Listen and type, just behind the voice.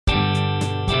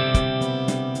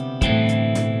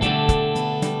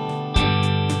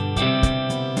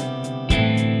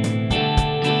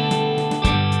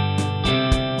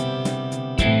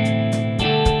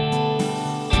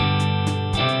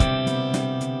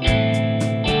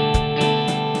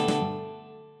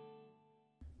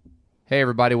Hey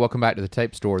everybody, welcome back to the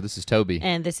Tape Store. This is Toby.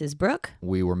 And this is Brooke.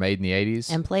 We were made in the 80s.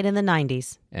 And played in the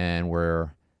 90s. And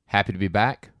we're happy to be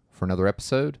back for another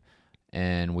episode.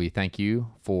 And we thank you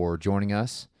for joining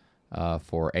us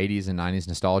for 80s and 90s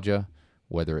nostalgia,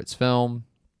 whether it's film,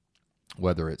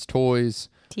 whether it's toys.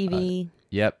 TV.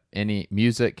 Any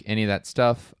music, any of that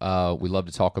stuff. We love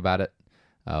to talk about it.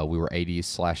 We were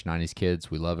 80s/90s kids.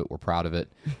 We love it. We're proud of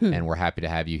it. And we're happy to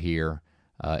have you here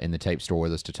in the Tape Store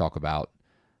with us to talk about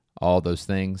all those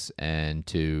things and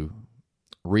to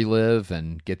relive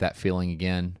and get that feeling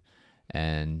again.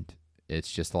 And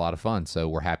it's just a lot of fun. So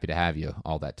we're happy to have you,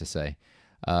 all that to say.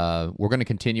 We're going to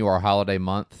continue our holiday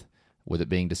month with it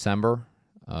being December,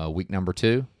 week number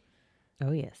 2.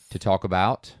 Oh, yes. To talk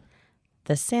about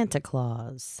The Santa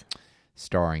Claus.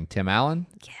 Starring Tim Allen.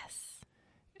 Yes.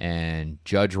 And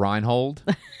Judge Reinhold.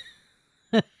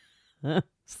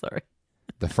 Sorry.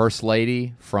 The First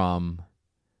Lady from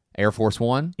Air Force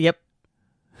One. Yep.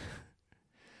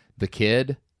 The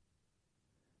kid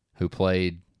who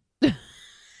played the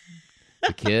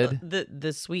kid.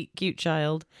 The sweet, cute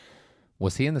child.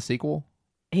 Was he in the sequel?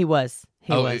 He was.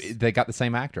 He was. They got the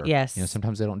same actor. Yes.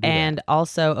 Sometimes they don't do and that.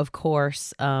 also, of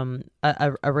course,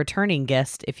 a returning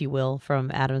guest, if you will,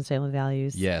 from Addams Family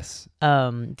Values. Yes.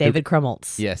 David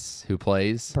Krumholtz. Yes, who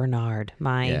plays Bernard,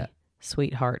 my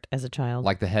sweetheart as a child.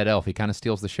 Like the head elf. He kind of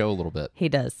steals the show a little bit. He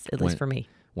does, at least for me.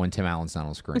 When Tim Allen's not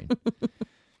on screen.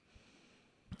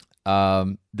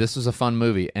 This was a fun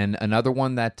movie. And another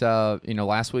one that,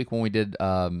 last week when we did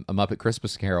a Muppet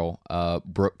Christmas Carol,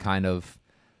 Brooke kind of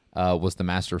was the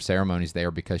master of ceremonies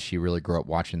there because she really grew up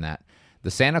watching that.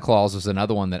 The Santa Claus was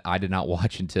another one that I did not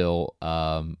watch until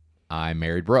I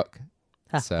married Brooke.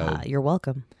 So you're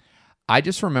welcome. I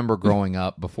just remember growing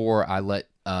up, before I let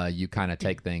you kind of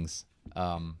take things,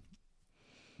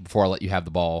 before I let you have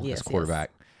the ball as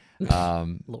quarterback. Yes.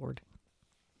 Lord.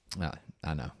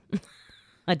 I know.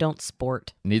 I don't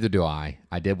sport. Neither do I.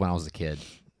 I did when I was a kid.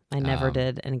 I never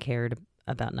did and cared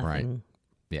about nothing. Right.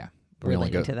 Yeah.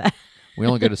 Relating to that. We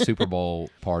only go to Super Bowl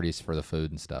parties for the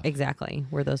food and stuff. Exactly.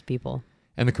 We're those people.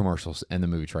 And the commercials and the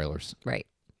movie trailers. Right.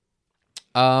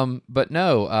 But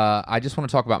no, I just want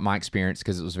to talk about my experience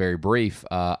because it was very brief.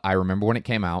 I remember when it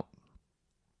came out.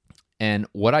 And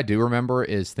what I do remember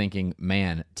is thinking,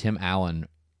 man, Tim Allen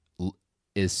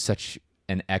is such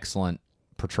an excellent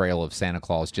portrayal of Santa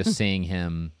Claus. Just seeing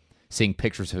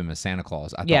pictures of him as Santa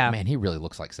Claus, I thought, man, he really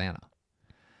looks like Santa.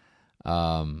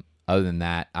 Other than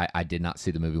that, I did not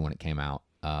see the movie when it came out.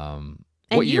 And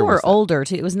you were older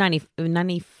too. It was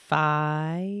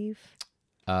 95.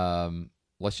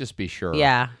 Let's just be sure.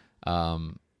 Yeah.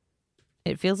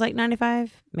 It feels like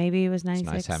 95. Maybe it was 96.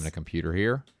 It's nice having a computer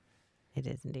here. It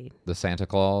is indeed. The Santa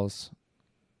Claus.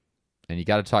 And you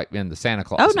got to type in the Santa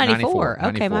Claus. Oh, 94.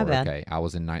 Okay, 94. my bad. Okay, I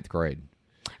was in 9th grade.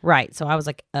 Right, so I was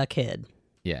like a kid.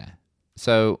 Yeah.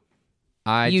 So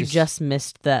You just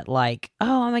missed that, like,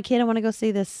 oh, I'm a kid, I want to go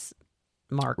see this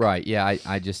mark. Right, yeah,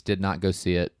 I just did not go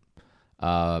see it.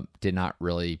 Did not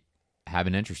really have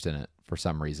an interest in it for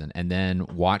some reason. And then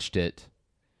watched it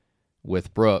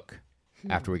with Brooke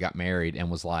after we got married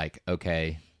and was like,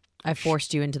 okay. I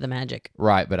forced you into the magic.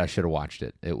 Right, but I should have watched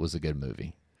it. It was a good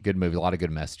movie. Good movie, a lot of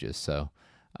good messages. So,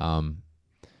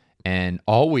 and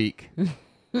all week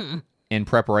in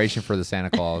preparation for the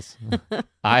Santa Claus,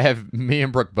 me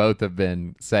and Brooke both have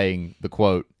been saying the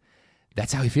quote,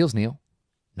 "That's how he feels, Neil.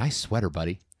 Nice sweater,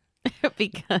 buddy."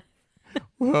 Because,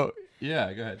 well,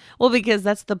 yeah, go ahead. Well, because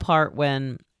that's the part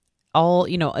when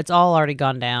it's all already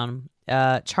gone down.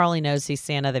 Charlie knows he's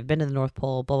Santa. They've been to the North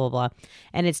Pole, blah, blah, blah.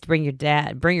 And it's to bring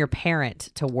your parent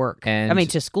to work.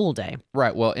 To school day.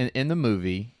 Right. Well, in the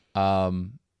movie,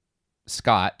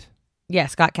 Scott. Yeah,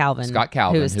 Scott Calvin.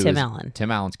 Who is Tim Allen.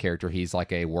 Tim Allen's character. He's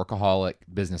like a workaholic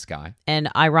business guy. And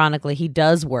ironically, he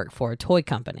does work for a toy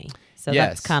company. So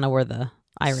that's kind of where the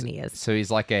irony is. So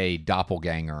he's like a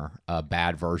doppelganger, a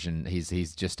bad version.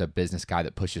 He's just a business guy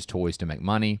that pushes toys to make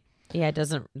money. Yeah,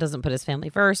 doesn't put his family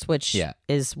first, which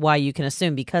is why you can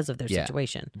assume because of their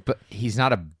situation. But he's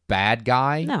not a bad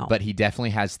guy. No. But he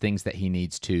definitely has things that he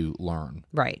needs to learn.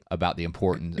 Right. About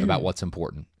about what's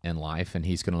important in life, and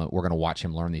we're gonna watch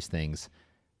him learn these things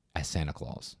as Santa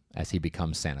Claus, as he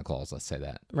becomes Santa Claus. Let's say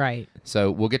that. Right.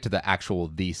 So we'll get to the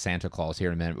Santa Claus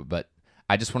here in a minute, but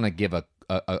I just want to give a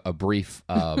brief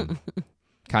kind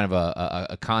of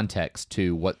a context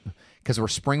to what. Because we're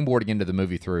springboarding into the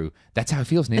movie through, that's how it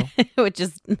feels, Neil. Which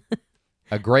is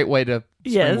a great way to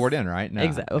springboard in, right? No,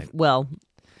 exactly. Well,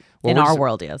 in our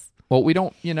world, yes. Well, we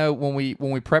don't, when we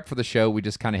prep for the show, we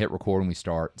just kind of hit record and we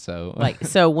start. So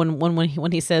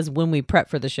when he says when we prep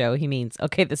for the show, he means,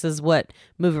 okay, this is what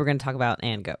movie we're going to talk about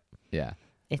and go. Yeah.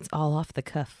 It's all off the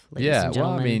cuff, ladies Yeah, and well,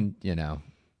 gentlemen. I mean, you know.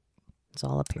 It's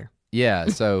all up here. Yeah,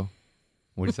 so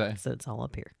what do you say? So it's all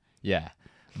up here. Yeah.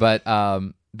 But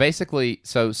basically,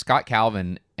 so Scott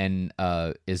Calvin and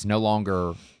is no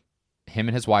longer, him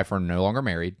and his wife are no longer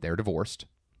married. They're divorced.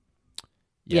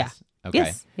 Yes. Yeah. Okay.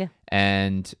 Yes. Yeah.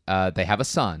 And they have a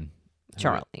son.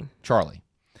 Charlie.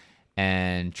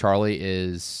 And Charlie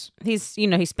is... He's,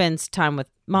 he spends time with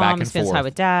Back mom, and he spends forth. time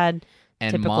with dad.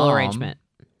 And Typical mom arrangement.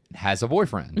 has a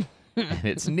boyfriend. And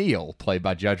it's Neil, played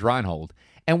by Judge Reinhold.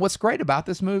 And what's great about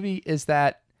this movie is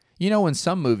that, in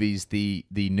some movies, the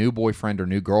new boyfriend or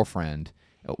new girlfriend,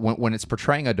 when it's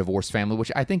portraying a divorced family,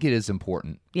 which I think it is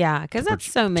important. Yeah, because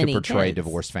that's so many to portray kids.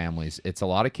 divorced families. It's a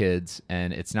lot of kids,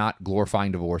 and it's not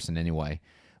glorifying divorce in any way.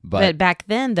 But back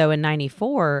then, though, in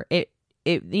 '94, it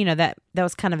that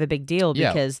was kind of a big deal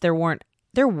because there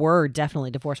were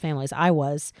definitely divorced families. I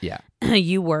was,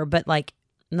 you were, but like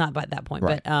not by that point,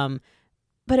 right.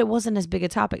 But it wasn't as big a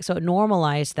topic, so it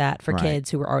normalized that for kids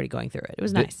who were already going through it. It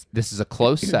was nice. This is a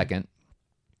close second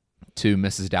to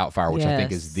Mrs. Doubtfire, which I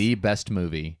think is the best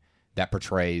movie that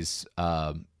portrays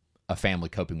a family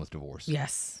coping with divorce.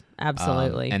 Yes,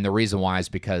 absolutely. And the reason why is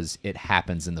because it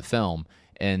happens in the film.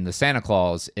 In the Santa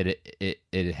Claus,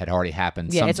 it had already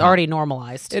happened. Yeah, it's already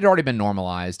normalized. It had already been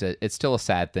normalized. It's still a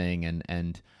sad thing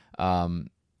and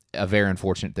a very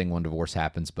unfortunate thing when divorce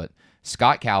happens. But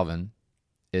Scott Calvin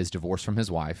is divorced from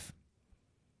his wife.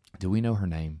 Do we know her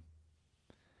name?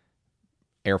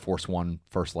 Air Force One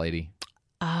First Lady.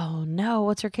 Oh no,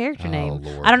 what's her character name?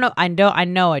 Lord. I don't know. I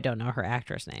know I don't know her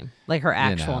actress name. Like her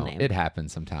actual name. It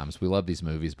happens sometimes. We love these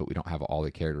movies, but we don't have all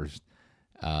the characters'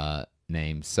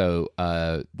 names. So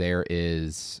there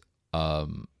is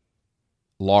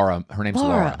Laura. Her name's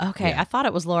Laura. Okay, Yeah. I thought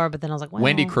it was Laura, but then I was like, well,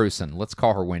 Wendy Crewson. Let's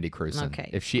call her Wendy Crewson. Okay.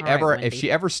 If she All right,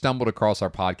 ever stumbled across our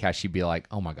podcast, she'd be like,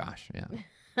 "Oh my gosh, yeah."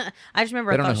 I just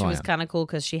remember They I don't know thought she who I was am. kind of cool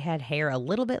because she had hair a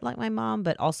little bit like my mom,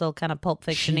 but also kind of Pulp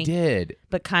Fiction-y. She did.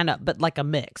 But like a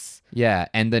mix. Yeah,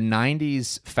 and the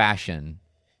 '90s fashion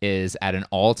is at an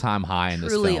all-time high in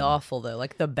this film. Truly awful though,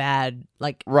 like the bad,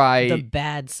 right, the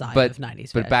bad side of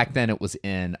 '90s. But back then it was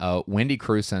in. Wendy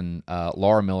Crewson,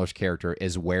 Laura Miller's character,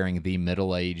 is wearing the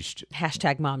middle-aged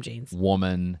 #mom jeans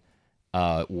woman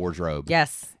wardrobe.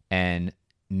 Yes, and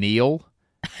Neil,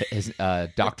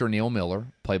 Dr. Neil Miller,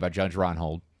 played by Judge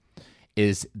Reinhold,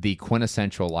 is the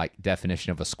quintessential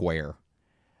definition of a square.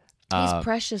 He's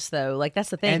precious though. Like that's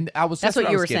the thing. And that's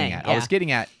what you were saying. I was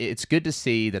getting at. It's good to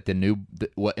see that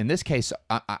in this case,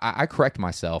 I correct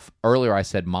myself. Earlier, I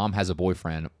said mom has a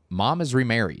boyfriend. Mom is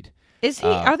remarried. Is he?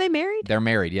 Are they married? They're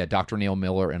married. Yeah, Dr. Neil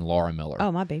Miller and Laura Miller.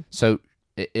 Oh, my babe. So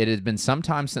it has been some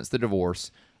time since the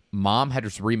divorce. Mom had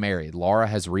just remarried. Laura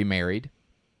has remarried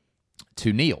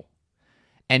to Neil.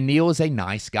 And Neil is a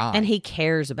nice guy. And he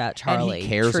cares about Charlie. And he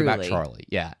cares truly. about Charlie.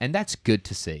 Yeah. And that's good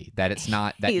to see. That it's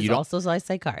not that he's you don't, also a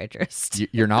psychiatrist.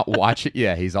 You're not watching.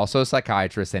 Yeah, he's also a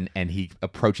psychiatrist and he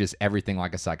approaches everything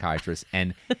like a psychiatrist.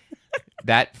 And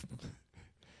that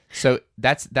so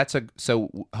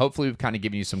hopefully we've kind of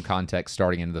given you some context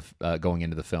starting into the going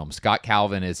into the film. Scott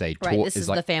Calvin is a right, this is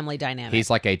the family dynamic. He's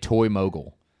like a toy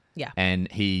mogul. Yeah.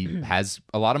 And he has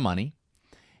a lot of money.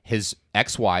 His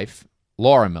ex-wife,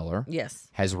 Laura Miller,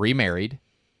 has remarried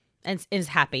and is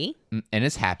happy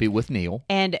with Neil.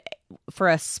 And for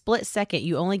a split second,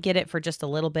 you only get it for just a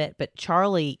little bit, but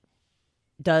Charlie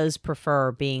does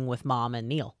prefer being with mom and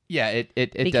Neil. Yeah, it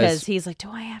because does. He's like, do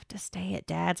I have to stay at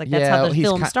dad's? Like that's how the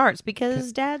film starts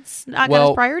because dad's not got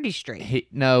his priorities straight.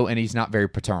 And he's not very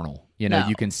paternal.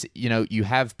 You can see. You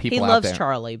have people. He out loves there.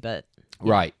 Charlie, but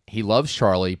right, he loves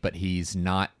Charlie, but he's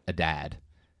not a dad,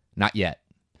 not yet.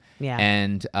 Yeah,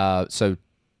 and so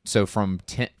from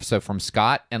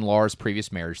Scott and Laura's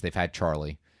previous marriage, they've had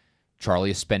Charlie. Charlie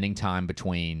is spending time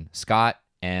between Scott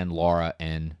and Laura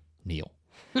and Neil,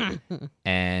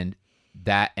 and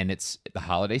it's the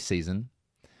holiday season.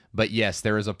 But yes,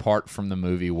 there is a part from the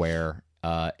movie where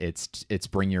it's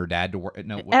bring your dad to work.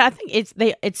 No, and I think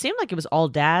it seemed like it was all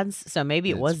dads, so maybe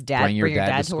it was dad bring your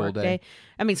dad to work day.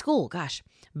 I mean school, gosh.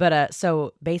 But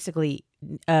so basically,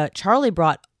 Charlie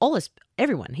brought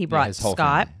everyone. He brought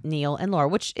Scott, Neil, and Laura,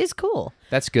 which is cool.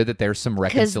 That's good that there's some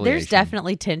reconciliation. Because there's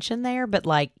definitely tension there, but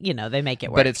they make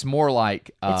it work. But it's more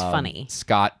like it's funny.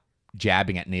 Scott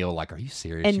jabbing at Neil like, "Are you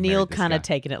serious?" And Neil kind of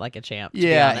taking it like a champ.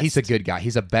 Yeah, he's a good guy.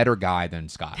 He's a better guy than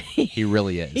Scott. He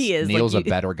really is. He is. Neil's a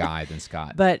better guy than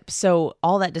Scott. But so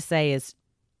all that to say is,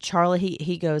 Charlie,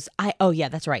 he goes,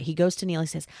 that's right. He goes to Neil. He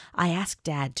says, I asked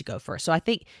Dad to go first. So I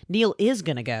think Neil is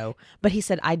going to go. But he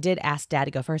said, I did ask Dad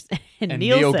to go first. And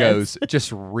Neil goes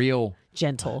just real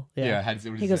gentle. Yeah.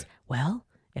 He goes, well,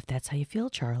 if that's how you feel,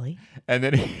 Charlie. And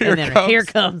then here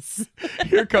comes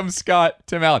here comes Scott,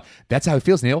 Tim Allen. That's how it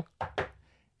feels, Neil.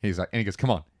 He's like, and he goes, come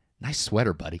on. Nice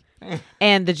sweater, buddy.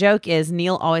 And the joke is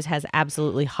Neil always has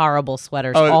absolutely horrible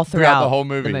sweaters all throughout the whole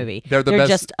movie. They're best.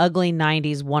 just ugly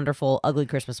 90s, wonderful, ugly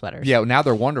Christmas sweaters. Yeah, now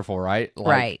they're wonderful, right?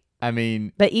 Right. I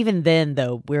mean... But even then,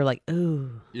 though, we were like,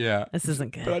 ooh, yeah, this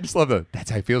isn't good. But I just love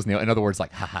that's how he feels, Neil. In other words,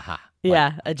 like, ha, ha, ha.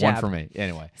 Yeah, a jab. One for me.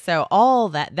 Anyway. So all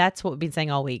that's what we've been saying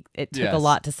all week. It took a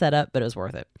lot to set up, but it was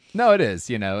worth it. No, it is,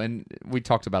 and we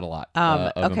talked about a lot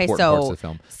of okay, important parts of the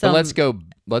film. But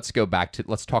let's go back to,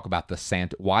 let's talk about the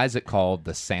Santa. Why is it called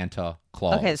the Santa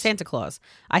Claus? Okay, the Santa Claus.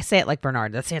 I say it like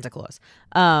Bernard, the Santa Claus.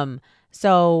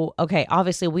 So, okay,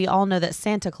 obviously we all know that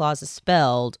Santa Claus is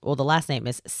spelled, well, the last name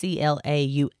is Claus,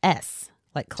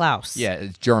 like Klaus. Yeah,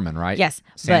 it's German, right? Yes.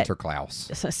 Santa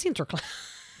Claus. Santa Claus.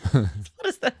 What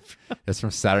is that from? It's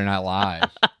from Saturday Night Live.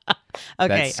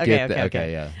 Okay,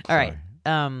 yeah. All right.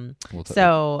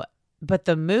 But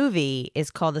the movie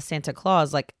is called The Santa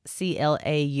Claus, like Clause,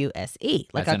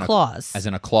 like a clause. As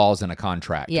in a clause in a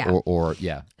contract. Yeah. Or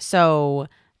yeah. So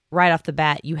right off the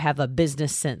bat, you have a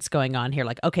business sense going on here.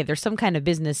 Like, okay, there's some kind of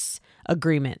business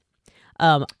agreement.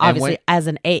 Obviously, as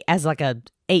a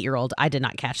 8-year-old, I did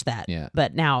not catch that. Yeah.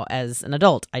 But now as an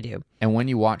adult, I do. And when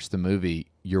you watch the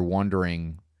movie, you're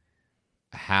wondering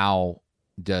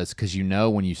because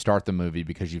when you start the movie,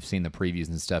 because you've seen the previews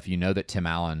and stuff, you know that Tim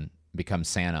Allen becomes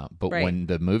Santa. But when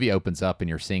the movie opens up and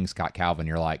you're seeing Scott Calvin,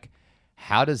 you're like,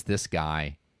 how does this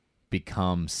guy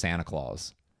become Santa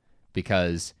Claus?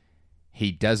 Because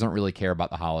he doesn't really care about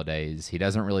the holidays. He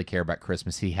doesn't really care about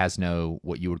Christmas. He has no,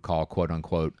 what you would call, quote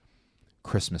unquote,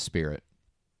 Christmas spirit.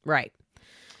 Right.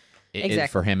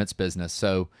 Exactly. For him, it's business.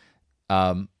 So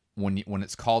when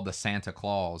it's called the Santa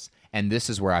Claus, and this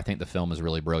is where I think the film is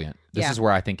really brilliant. This is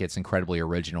where I think it's incredibly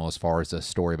original as far as a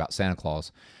story about Santa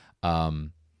Claus.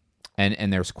 And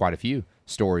there's quite a few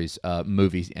stories,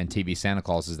 movies and TV Santa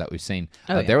Clauses that we've seen.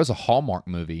 There was a Hallmark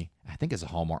movie, I think it's a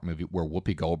Hallmark movie, where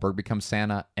Whoopi Goldberg becomes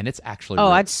Santa, and it's actually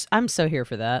I'm so here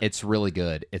for that. It's really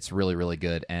good. It's really, really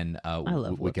good. And I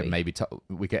love we could maybe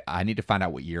I need to find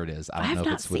out what year it is. I don't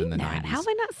know if it's within the 90s. How have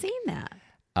I not seen that?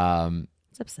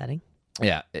 It's upsetting.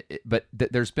 Yeah, but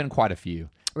there's been quite a few.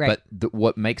 Right. But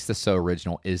what makes this so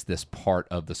original is this part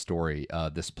of the story,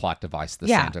 this plot device, the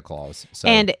Santa Claus. So,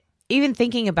 and even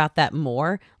thinking about that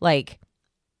more, like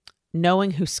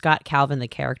knowing who Scott Calvin, the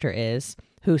character, is,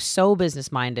 who's so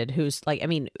business-minded, who's like, I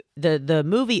mean, the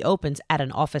movie opens at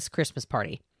an office Christmas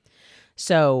party.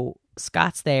 So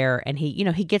Scott's there, and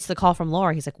he gets the call from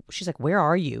Laura. She's like, where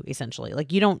are you? Essentially,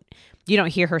 like you don't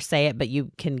hear her say it, but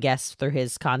you can guess through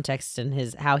his context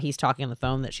and how he's talking on the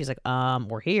phone that she's like,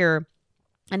 we're here.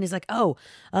 And he's like, I'm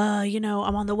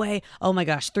on the way. Oh my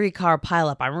gosh, 3-car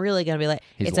pileup. I'm really going to be late.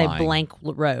 It's lying. A blank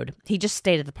road. He just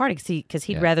stayed at the party because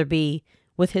he'd rather be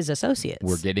with his associates.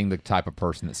 We're getting the type of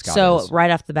person that Scott is. So right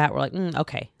off the bat, we're like,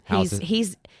 okay.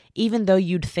 He's even though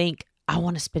you'd think, I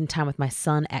want to spend time with my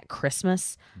son at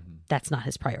Christmas, that's not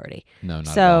his priority. No, not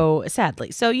so at all.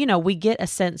 Sadly. So, we get a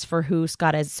sense for who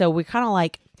Scott is. So we're kind of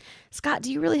like, Scott,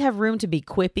 do you really have room to be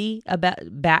quippy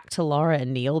back to Laura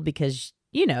and Neil? Because,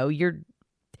 you're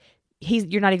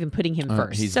not even putting him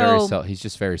first. He's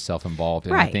just very self-involved.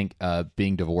 And right. I think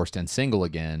being divorced and single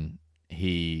again,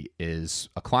 he is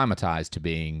acclimatized to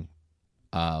being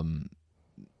looking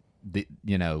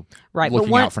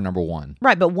out for number one.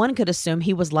 Right, but one could assume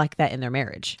he was like that in their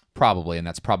marriage. Probably, and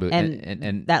that's probably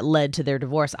and that led to their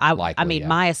divorce. Likely,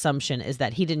 my assumption is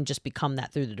that he didn't just become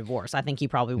that through the divorce. I think he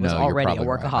probably was already a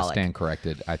workaholic. Right. I stand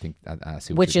corrected. I think I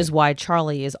see. Which is why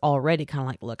Charlie is already kind of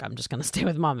like, look, I'm just going to stay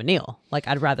with Mom and Neil. Like,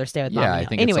 I'd rather stay with Mom and Neil. I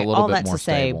think anyway, it's a little all bit that more to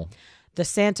say, stable. The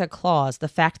Santa Claus, the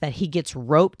fact that he gets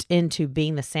roped into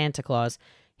being the Santa Claus,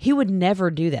 he would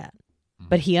never do that,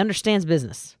 but he understands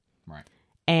business. Right.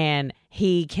 And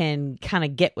he can kind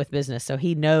of get with business. So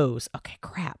he knows, okay,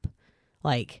 crap.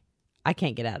 Like, I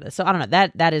can't get out of this. So I don't know.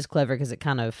 That is clever because it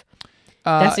kind of,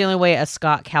 that's the only way a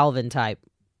Scott Calvin type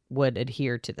would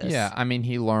adhere to this. Yeah. I mean,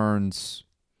 he learns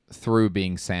through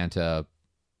being Santa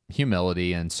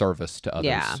humility and service to others.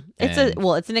 Yeah.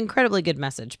 It's an incredibly good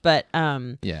message, but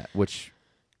yeah, which,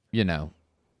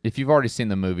 if you've already seen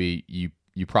the movie, you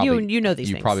probably you know these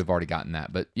things. You probably have already gotten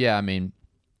that. But yeah, I mean,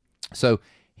 so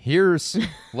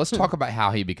let's talk about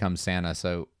how he becomes Santa.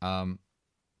 So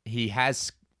he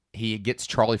gets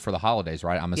Charlie for the holidays,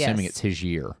 right? I'm assuming it's his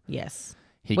year. Yes.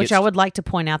 I would like to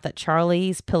point out that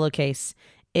Charlie's pillowcase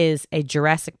is a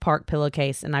Jurassic Park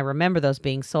pillowcase, and I remember those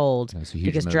being sold because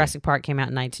movie. Jurassic Park came out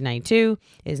in 1992.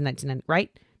 Is 1990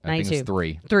 right? 92. I think it's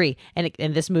 3. 3,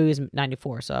 and this movie is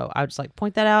 94. So I would just like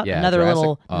point that out. Yeah, Another Jurassic,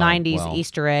 little 90s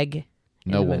Easter egg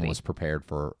no one was prepared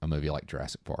for a movie like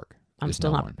Jurassic Park. I'm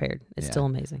still not prepared. It's still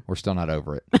amazing. We're still not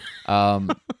over it.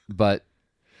 But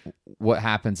what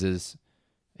happens is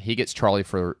he gets Charlie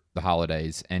for the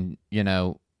holidays, and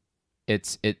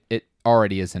it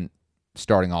already isn't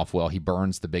starting off well. He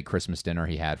burns the big Christmas dinner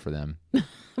he had for them,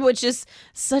 which is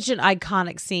such an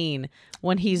iconic scene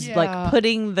when he's like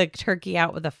putting the turkey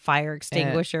out with a fire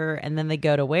extinguisher, and then they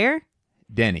go to where?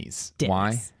 Denny's.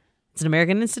 Why? It's an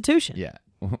American institution. Yeah,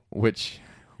 which.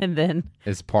 And then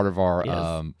is part of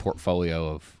our portfolio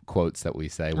of quotes that we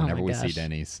say whenever we see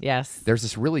Denny's. Yes. There's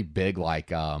this really big,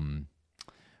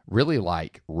 really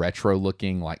retro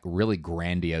looking, really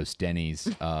grandiose Denny's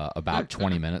about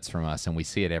 20 minutes from us, and we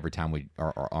see it every time we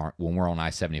are when we're on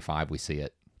I-75. We see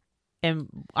it. And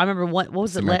I remember what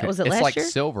was it? Was it last year? It's like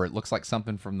silver. It looks like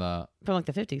something from the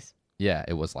 50s. Yeah,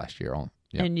 it was last year.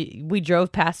 Yep. And we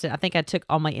drove past it. I think I took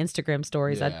on my Instagram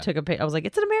stories. Yeah. I took a picture. I was like,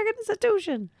 it's an American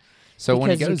institution. So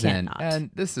when he goes in, and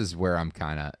this is where I'm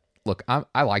kind of, look,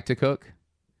 I like to cook.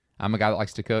 I'm a guy that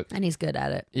likes to cook. And he's good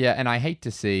at it. Yeah, and I hate to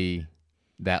see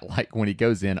that, when he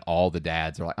goes in, all the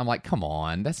dads are I'm like, come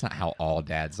on, that's not how all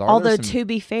dads are. Although, to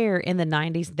be fair, in the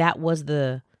 90s,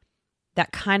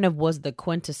 that kind of was the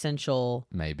quintessential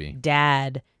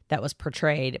dad that was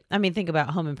portrayed. I mean, think about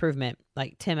Home Improvement,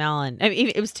 like Tim Allen. I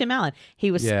mean, it was Tim Allen.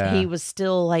 He was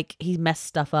still he messed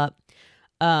stuff up.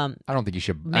 I don't think you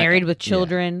should. Married with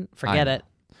children, forget it.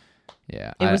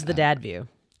 Yeah. It was the dad view.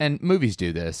 And movies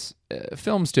do this.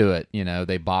 Films do it.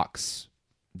 They box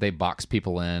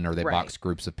people in, or they box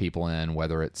groups of people in,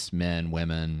 whether it's men,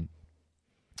 women,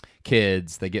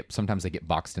 kids. Sometimes they get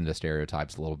boxed into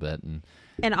stereotypes a little bit.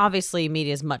 And obviously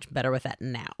media is much better with that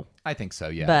now. I think so,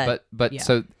 yeah. But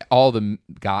so all the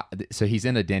so he's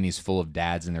in a Denny's full of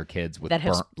dads and their kids that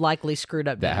have likely screwed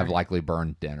up dinner. That have likely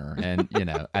burned dinner. And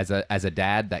as a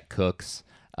dad that cooks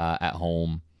at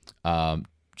home,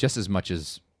 just as much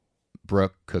as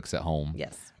Brooke cooks at home.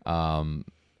 Yes.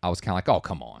 I was kind of like, oh,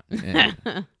 come on.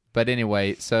 But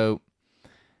anyway, so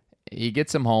he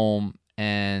gets him home,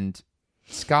 and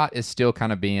Scott is still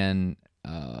kind of being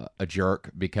a jerk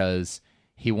because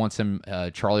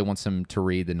Charlie wants him to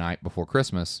read The Night Before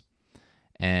Christmas,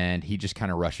 and he just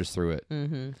kind of rushes through it.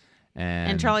 Mm-hmm.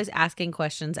 And Charlie's asking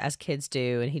questions, as kids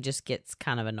do, and he just gets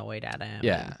kind of annoyed at him.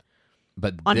 Yeah.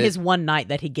 But on his one night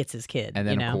that he gets his kid. And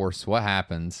then, of course, what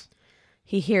happens?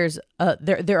 He hears,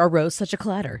 there arose such a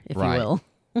clatter, if you will.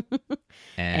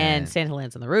 And Santa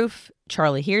lands on the roof.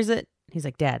 Charlie hears it. He's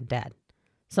like, Dad,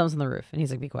 someone's on the roof. And he's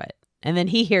like, be quiet. And then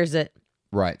he hears it.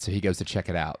 Right. So he goes to check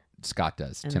it out. Scott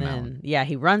does. And Tim then, Allen. Yeah,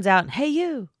 he runs out. Hey,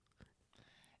 you.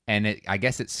 And I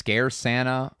guess it scares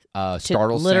Santa,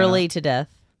 startles literally Santa, to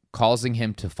death, causing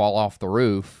him to fall off the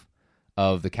roof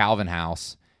of the Calvin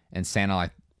house. And Santa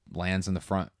lands on the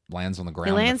ground.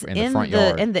 He lands in the front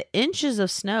yard. In the inches of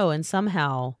snow, and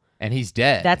somehow. And he's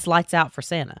dead. That's lights out for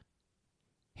Santa.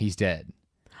 He's dead.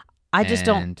 I just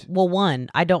don't. Well,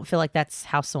 I don't feel like that's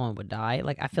how someone would die.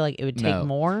 I feel like it would take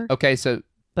more. Okay, so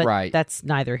but that's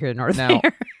neither here nor there.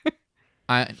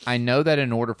 I know that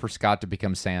in order for Scott to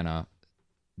become Santa,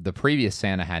 the previous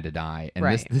Santa had to die, and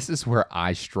this is where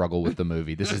I struggle with the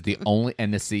movie. This is the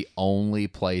only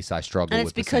place I struggle. And it's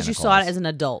with because you Claus. saw it as an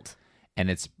adult. And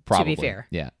it's probably, to be fair,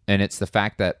 yeah, and it's the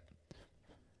fact that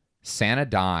Santa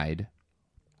died.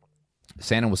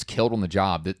 Santa was killed on the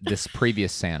job. This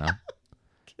previous Santa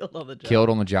killed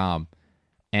on the job,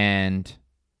 and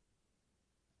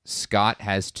Scott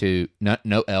has to.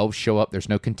 No elves show up. There's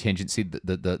no contingency.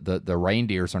 The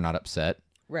reindeers are not upset.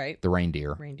 Right. The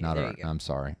reindeer. Not I'm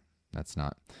sorry. That's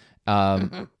not.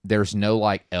 There's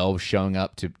no elves showing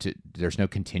up to. There's no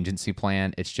contingency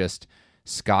plan. It's just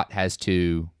Scott has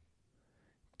to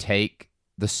take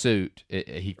the suit.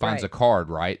 He finds a card,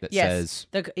 right, that says...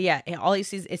 all he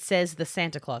sees, it says the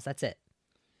Santa Claus. That's it.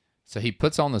 So he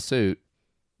puts on the suit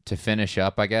to finish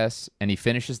up, I guess, and he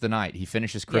finishes the night. He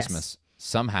finishes Christmas.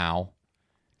 Somehow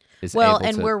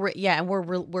we're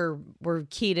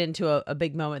keyed into a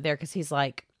big moment there, because he's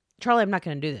like, Charlie, I'm not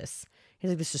going to do this. He's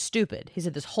like, this is stupid. He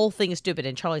said, this whole thing is stupid.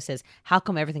 And Charlie says, how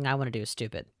come everything I want to do is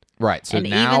stupid? Right. So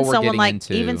now we're getting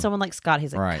into... Even someone like Scott,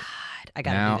 he's like, God, I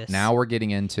got to do this. Now we're getting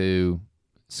into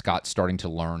Scott starting to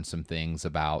learn some things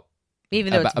about...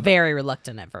 Even though it's very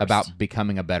reluctant at first. About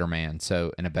becoming a better man,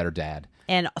 and a better dad.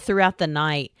 And throughout the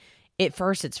night, at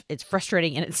first it's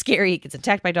frustrating and it's scary. He gets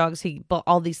attacked by dogs.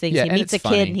 All these things. Yeah, he meets a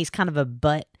kid and he's kind of a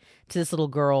butt to this little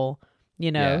girl,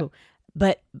 Yeah.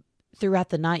 But throughout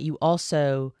the night, you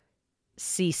also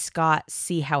see Scott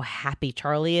see how happy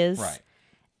Charlie is. Right.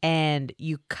 And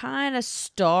you kind of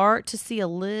start to see a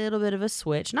little bit of a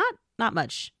switch. Not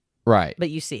much. Right. But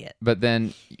you see it. But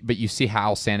you see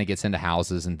how Santa gets into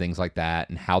houses and things like that,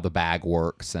 and how the bag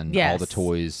works, and all the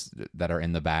toys that are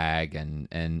in the bag,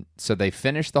 and so they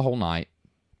finish the whole night.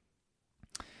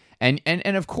 And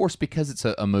of course, because it's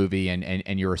a movie,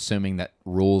 and you're assuming that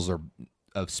rules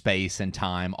of space and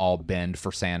time all bend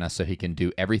for Santa, so he can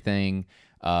do everything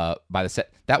by the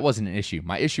set. That wasn't an issue.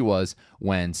 My issue was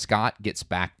when Scott gets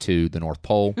back to the North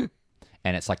Pole,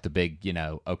 and it's like the big,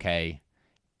 okay,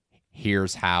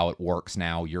 here's how it works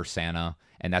now. You're Santa.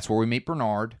 And that's where we meet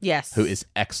Bernard. Yes. Who is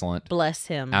excellent. Bless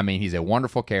him. I mean, he's a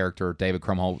wonderful character. David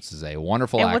Krumholtz is a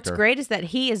wonderful actor. And what's great is that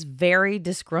he is very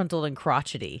disgruntled and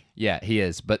crotchety. Yeah, he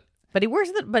is. But he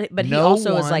works but he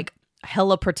also is like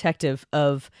hella protective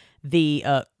of the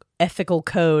ethical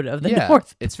code of the North Pole.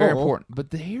 It's very important.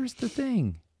 But here's the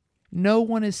thing. No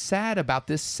one is sad about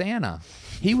this Santa.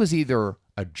 He was either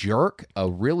a jerk, a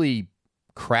really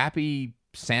crappy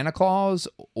Santa Claus,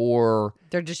 or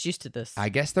they're just used to this. I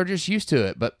guess they're just used to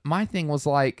it. But my thing was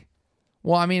like,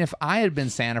 well, I mean, if I had been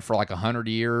Santa for like 100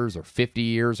 years or 50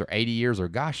 years or 80 years or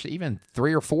gosh, even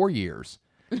 3 or 4 years.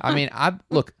 I mean,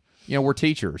 look, we're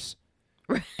teachers.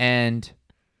 And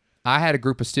I had a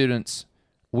group of students.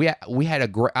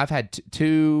 I've had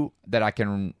 2 that I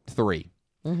can 3.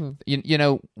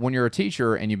 Mm-hmm. When you're a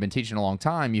teacher and you've been teaching a long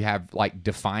time, you have like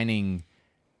defining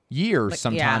years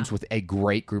sometimes with a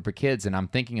great group of kids, and I'm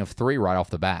thinking of 3 right off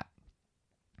the bat.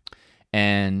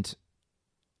 And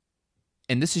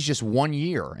this is just 1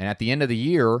 year, and at the end of the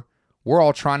year, we're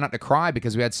all trying not to cry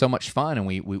because we had so much fun, and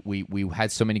we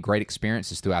had so many great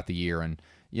experiences throughout the year. And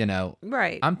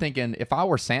right. I'm thinking if I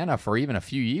were Santa for even a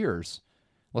few years,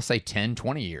 let's say 10,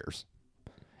 20 years,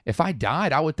 if I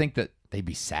died, I would think that they'd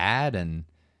be sad. And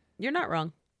you're not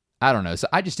wrong. I don't know. So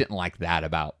I just didn't like that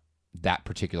about that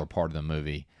particular part of the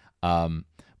movie.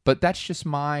 But that's just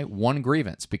my one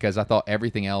grievance, because I thought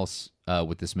everything else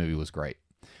with this movie was great.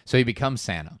 So he becomes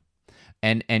Santa,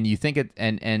 and you think it,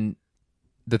 and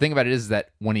the thing about it is that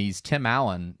when he's Tim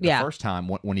Allen the first time,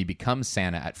 when he becomes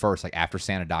Santa at first, like after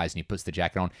Santa dies and he puts the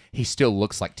jacket on, he still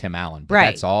looks like Tim Allen. But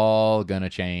that's all gonna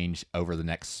change over the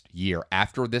next year.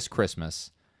 After this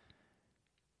Christmas,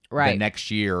 the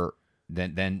next year,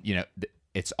 then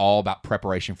it's all about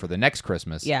preparation for the next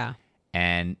Christmas. Yeah.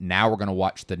 And now we're going to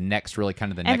watch the next, really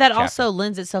kind of the next chapter. And that chapter. also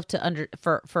lends itself to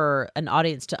for an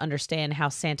audience to understand how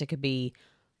Santa could be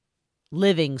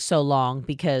living so long,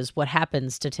 because what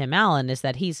happens to Tim Allen is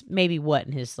that he's maybe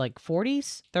in his like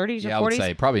 40s, 30s or 40s? Yeah, I would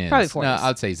say probably 40s. No, I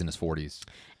would say he's in his 40s.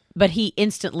 But he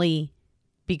instantly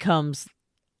becomes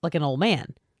like an old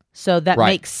man. So that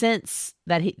makes sense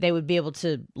that they would be able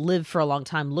to live for a long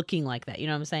time looking like that. You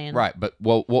know what I'm saying? Right. But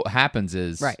what happens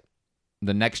is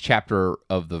the next chapter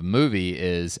of the movie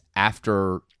is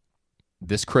after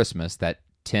this Christmas that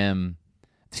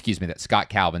Scott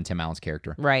Calvin, Tim Allen's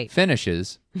character,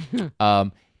 finishes.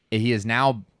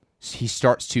 He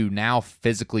starts to now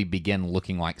physically begin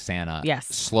looking like Santa. Yes.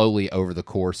 Slowly over the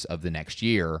course of the next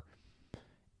year,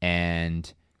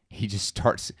 and he just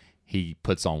starts. He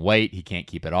puts on weight. He can't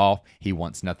keep it off. He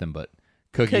wants nothing but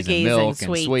cookies and milk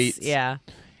and sweets. Yeah.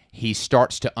 He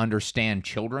starts to understand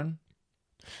children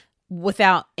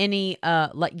without any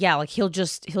he'll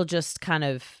just kind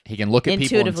of he can look at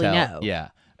intuitively people and tell, know. Yeah.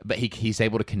 But he's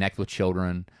able to connect with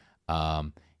children.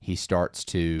 He starts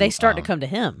to they start to come to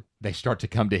him. They start to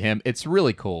come to him. It's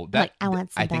really cool. I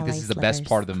think this is the best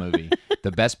part of the movie.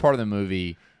 The best part of the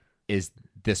movie is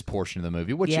this portion of the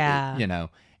movie, which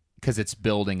because it's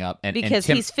building up, because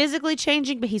he's physically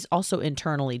changing, but he's also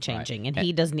internally changing, and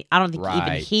he doesn't. I don't think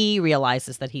even he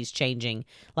realizes that he's changing.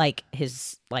 Like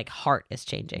his heart is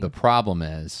changing. The problem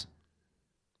is,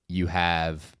 you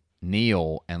have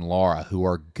Neil and Laura, who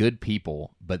are good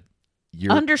people, but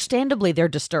understandably they're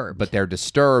disturbed. But they're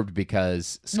disturbed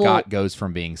because Scott goes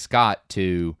from being Scott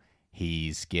to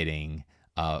he's getting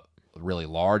really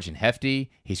large and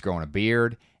hefty. He's growing a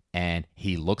beard, and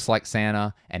he looks like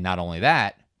Santa. And not only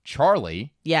that,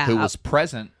 Charlie, who was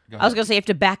present. I was going to say you have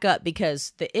to back up,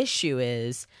 because the issue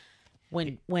is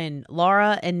when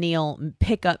Laura and Neil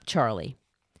pick up Charlie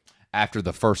after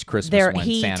the first Christmas, when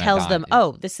he Santa tells died, them,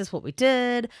 "Oh, this is what we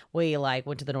did. We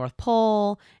went to the North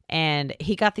Pole, and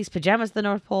he got these pajamas at the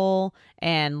North Pole,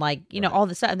 and all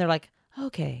this stuff." And they're like,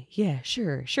 "Okay, yeah,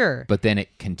 sure." But then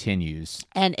it continues,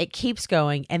 and it keeps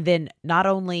going, and then not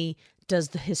only does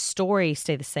his story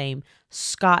stay the same,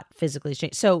 Scott physically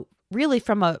changed. So really,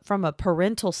 from a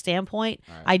parental standpoint,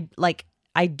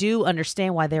 I do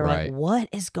understand why they were like, "What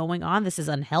is going on? This is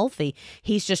unhealthy."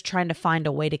 He's just trying to find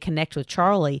a way to connect with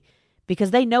Charlie,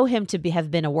 because they know him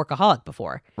have been a workaholic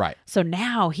before. Right. So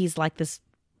now he's like this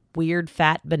weird,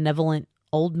 fat, benevolent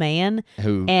old man,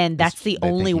 Who and that's the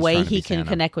only way he can Santa.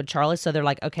 connect with Charlie. So they're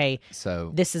like, okay,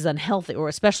 so this is unhealthy, or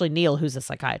especially Neil, who's a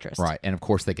psychiatrist. Right. And of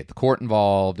course they get the court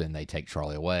involved and they take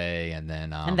Charlie away, and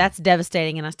then and that's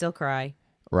devastating, and I still cry.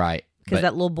 Right. Because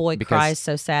that little boy cries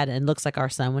so sad and looks like our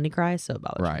son when he cries, so it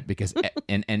bothers me. Right. Because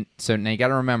and so now you got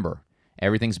to remember,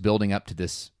 everything's building up to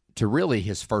this, to really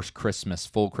his first Christmas,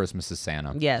 full Christmas as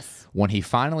Santa. Yes. When he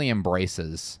finally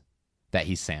embraces that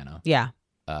he's Santa. Yeah.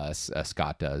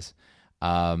 Scott does.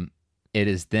 It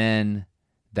is then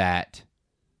that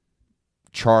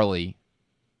Charlie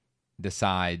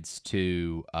decides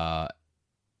to what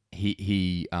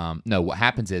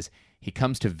happens is he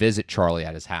comes to visit Charlie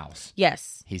at his house.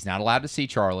 Yes. He's not allowed to see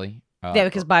Charlie. Yeah,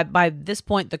 because by this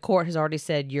point the court has already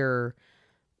said you're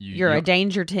a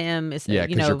danger to him. It's, yeah,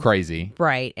 because you're crazy.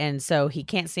 Right. And so he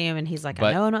can't see him, and he's like,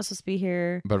 I know I'm not supposed to be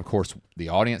here. But of course the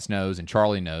audience knows, and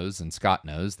Charlie knows, and Scott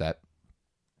knows that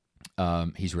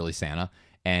he's really Santa,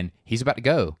 and he's about to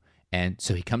go. And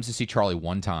so he comes to see Charlie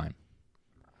one time.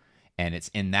 And it's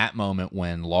in that moment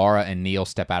when Laura and Neil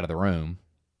step out of the room.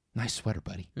 Nice sweater,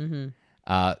 buddy. Mm-hmm.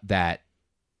 That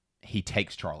he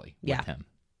takes Charlie with him.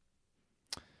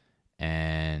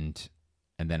 And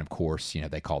then, of course,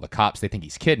 they call the cops. They think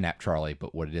he's kidnapped Charlie,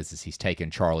 but what it is he's taken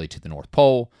Charlie to the North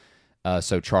Pole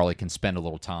so Charlie can spend a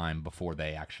little time before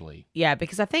they actually... Yeah,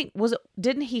 because I think,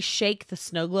 didn't he shake the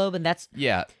snow globe? And that's...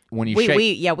 Yeah, when you shake...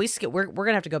 We're going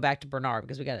to have to go back to Bernard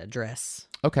because we got to address...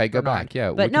 Okay, go back.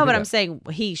 Yeah, but I'm saying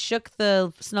he shook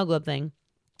the snow globe thing,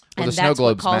 well, and that's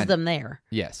what caused them there.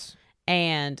 Yes,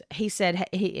 and he said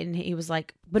he was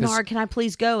like, Bernard, can I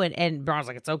please go? And Bernard's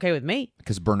like, it's okay with me,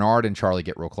 because Bernard and Charlie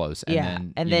get real close.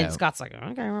 And then Scott's like,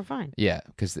 okay, we're fine. Yeah,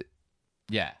 because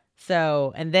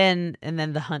So and then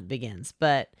the hunt begins.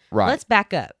 But let's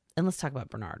back up and let's talk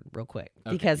about Bernard real quick,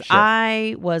 because sure.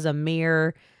 I was a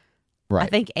mere, I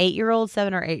think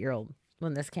 7 or 8 year old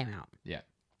when this came out. Yeah.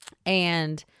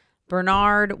 And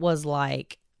Bernard was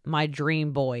like my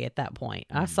dream boy at that point.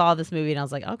 I saw this movie and I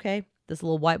was like, okay, this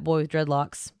little white boy with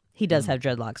dreadlocks. He does have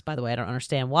dreadlocks, by the way. I don't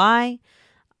understand why,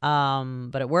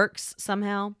 but it works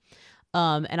somehow.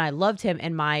 And I loved him.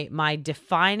 And my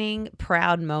defining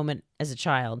proud moment as a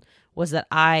child was that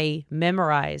I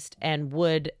memorized and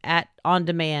would on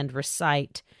demand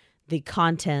recite the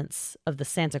contents of the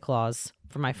Santa Claus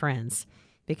for my friends,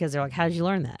 because they're like, how did you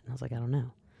learn that? And I was like, I don't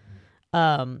know.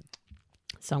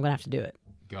 So I'm going to have to do it.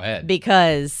 Go ahead.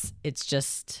 Because it's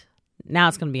just, now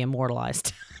it's going to be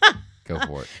immortalized. Go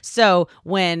for it. So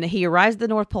when he arrives at the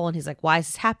North Pole and he's like, why is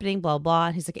this happening? Blah, blah.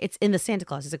 And he's like, it's in the Santa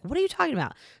Claus. He's like, what are you talking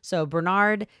about? So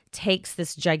Bernard takes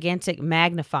this gigantic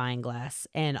magnifying glass,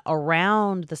 and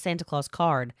around the Santa Claus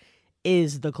card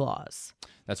is the Claus.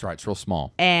 That's right. It's real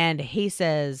small. And he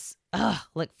says,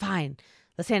 look, fine,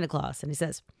 the Santa Claus. And he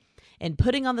says, in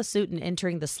putting on the suit and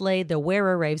entering the sleigh, the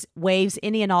wearer waives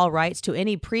any and all rights to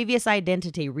any previous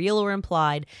identity, real or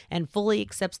implied, and fully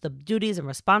accepts the duties and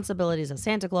responsibilities of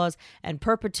Santa Claus and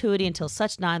perpetuity until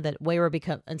such time that wearer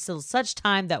becomes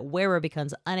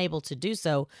unable to do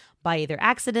so by either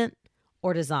accident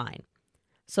or design.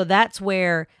 So that's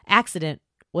where accident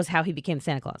was how he became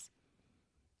Santa Claus.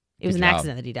 It was an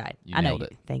accident that he died. I know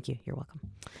it. Thank you. You're welcome.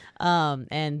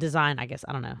 And design, I guess,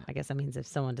 I don't know. I guess that means if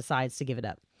someone decides to give it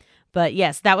up. But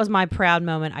yes, that was my proud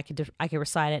moment. I could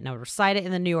recite it, and I would recite it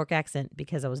in the New York accent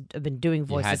because I've been doing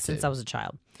voices since I was a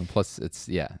child. And plus, it's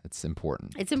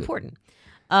important. It's important.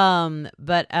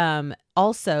 But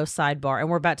also sidebar, and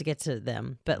we're about to get to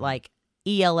them. But like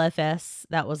ELFS,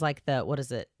 that was like the, what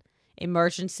is it?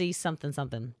 Emergency something.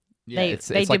 Yeah, it's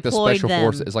like the special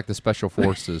forces. It's like the special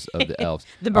forces of the elves.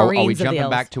 The Marines. Are we of the jumping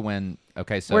elves. back to when?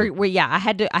 Okay, so I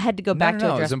had to go back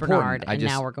to address Bernard, and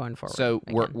now we're going forward. So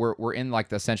we're in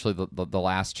like essentially the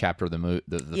last chapter of the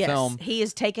yes, film. He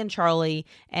has taken Charlie,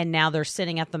 and now they're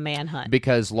sitting at the manhunt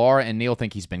because Laura and Neil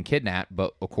think he's been kidnapped,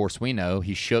 but of course we know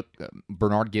he shook.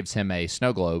 Bernard gives him a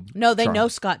snow globe. No, they know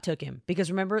Scott took him, because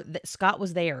remember that Scott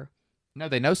was there. No,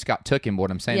 they know Scott took him. But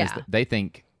what I'm saying is that they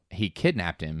think he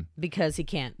kidnapped him because he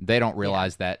can't. They don't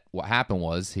realize that what happened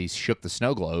was he shook the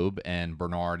snow globe, and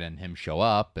Bernard and him show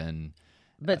up, and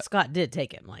but Scott did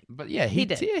take him. But yeah, he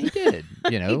did. Yeah, he did.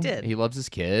 You know, he did. He loves his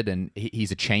kid, and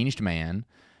he's a changed man.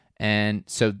 And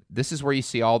so this is where you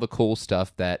see all the cool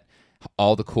stuff,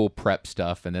 all the cool prep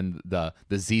stuff, and then the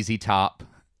ZZ Top.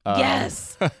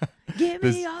 Yes, give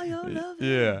me all your love.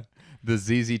 Yeah. The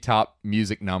ZZ Top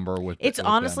music number with it's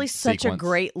honestly such a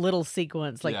great little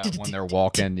sequence. Like when they're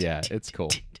walking, it's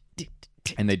cool,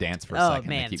 and they dance for a second. Oh man,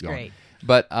 they keep it's going. great.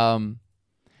 But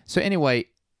so anyway,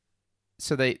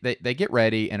 so they get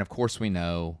ready, and of course we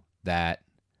know that,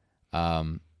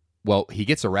 he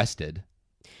gets arrested.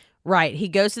 Right. He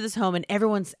goes to this home and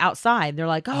everyone's outside. They're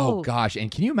like, Oh gosh,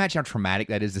 and can you imagine how traumatic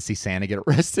that is to see Santa get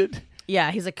arrested?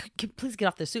 Yeah, he's like, please get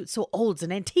off the suit. It's so old. It's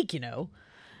an antique,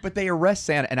 But they arrest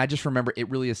Santa, and I just remember it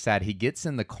really is sad. He gets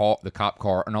in the cop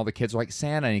car, and all the kids are like,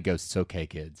 Santa, and he goes, it's okay,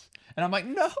 kids. And I'm like,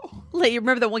 no. You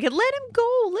remember that one kid? Let him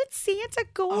go. Let Santa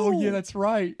go. Oh, yeah, that's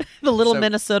right. The little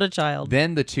Minnesota child.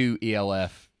 Then the two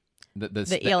ELF, the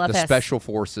ELFS. Special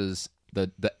Forces,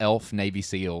 the elf Navy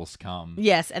SEALs come.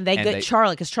 Yes, and they get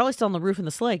Charlie, because Charlie's still on the roof in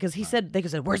the sleigh, because he said, they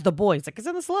said, where's the boy? He's like, it's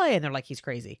in the sleigh. And they're like, he's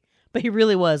crazy. But he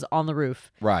really was on the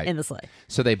roof in the sleigh.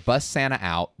 So they bust Santa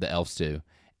out, the elves do,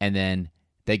 and then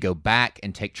they go back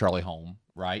and take Charlie home,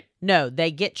 No,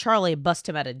 they get Charlie and bust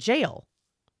him out of jail.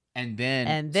 And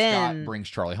then Scott brings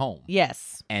Charlie home.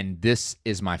 Yes. And this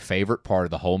is my favorite part of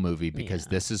the whole movie, because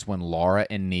this is when Laura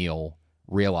and Neil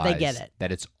realize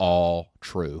that it's all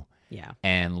true. Yeah.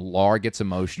 And Laura gets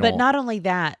emotional. But not only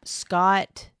that,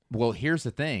 Scott... Well, here's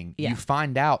the thing. Yeah. You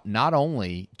find out not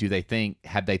only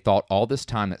have they thought all this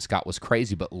time that Scott was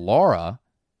crazy, but Laura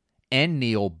and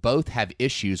Neil both have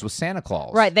issues with Santa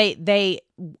Claus. Right.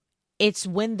 It's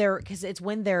when they're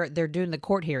doing the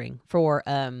court hearing for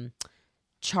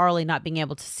Charlie not being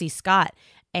able to see Scott,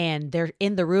 and they're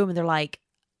in the room and they're like,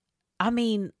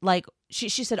 she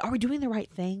said, are we doing the right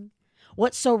thing?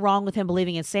 What's so wrong with him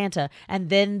believing in Santa? And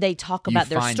then they talk about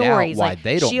their stories. Like,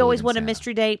 they don't she always wanted Santa. A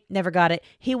mystery date, never got it.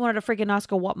 He wanted a freaking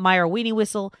Oscar Mayer weenie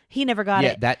whistle. He never got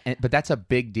it. But that's a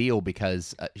big deal,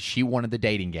 because she wanted the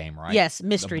dating game, right? Yes,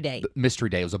 mystery date. Mystery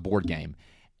date was a board game,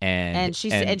 and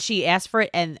she asked for it,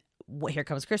 and here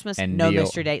comes Christmas, and no Neil,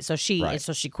 mystery date. So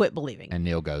she quit believing. And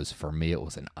Neil goes, for me, it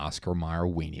was an Oscar Mayer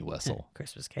weenie whistle.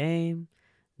 Christmas came.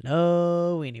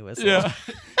 No weenie whistle. Yeah.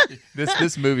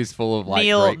 This movie's full of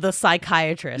Neil, the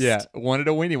psychiatrist. Yeah, wanted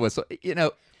a weenie whistle.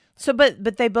 So,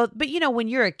 but they both. But when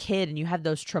you're a kid and you have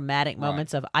those traumatic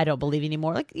moments of I don't believe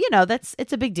anymore,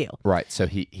 it's a big deal. Right. So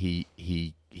he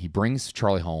brings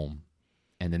Charlie home,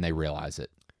 and then they realize it.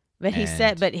 But he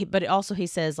said, but also he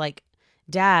says, like,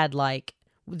 Dad, like,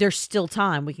 there's still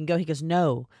time. We can go. He goes,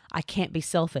 no, I can't be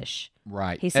selfish.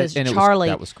 Right. He says, and Charlie,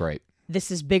 that was great. This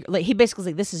is big. Like, he basically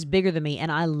like, this is bigger than me,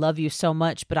 and I love you so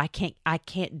much, but I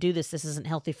can't do this. This isn't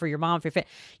healthy for your mom, for your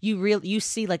family. You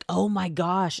see, like, oh my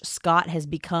gosh, Scott has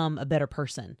become a better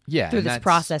person through this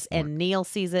process, and Neil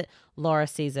sees it, Laura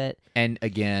sees it, and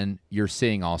again, you're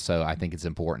seeing also. I think it's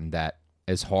important that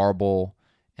as horrible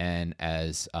and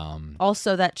as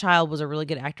also that child was a really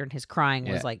good actor, and his crying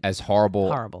was like as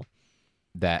horrible.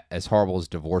 That as horrible as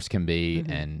divorce can be,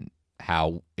 and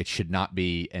how it should not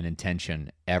be an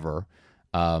intention ever.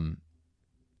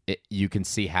 You can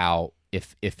see how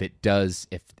if it does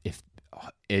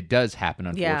happen,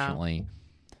 unfortunately,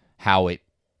 how it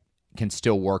can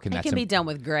still work, and it can be done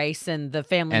with grace, and the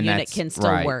family unit can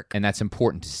still work, and that's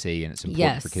important to see, and it's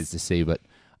important for kids to see. But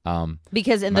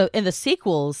because in the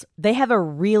sequels, they have a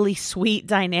really sweet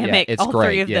dynamic. It's all great.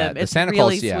 three of them. The it's Santa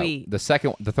really Claus, sweet.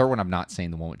 The third one I've not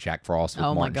seen. The one with Jack Frost with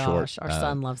Martin Short. Oh my gosh, our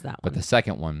son loves that one. But the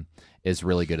second one is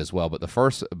really good as well. But the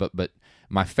first, but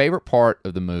my favorite part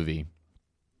of the movie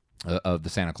of the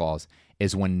Santa Claus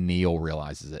is when Neil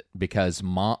realizes it, because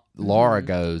Laura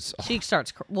goes. She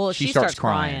starts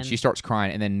crying. She starts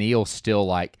crying, and then Neil's still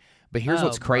like. But here's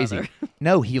what's crazy.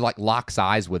 No, he like locks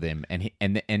eyes with him, and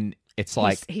it's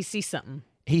like he sees something.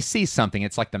 He sees something.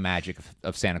 It's like the magic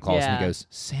of Santa Claus, and he goes,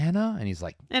 Santa, and he's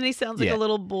like, and he sounds like a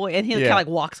little boy, and he kind of like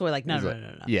walks away, like no.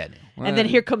 Yeah. And then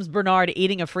here comes Bernard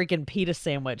eating a freaking pita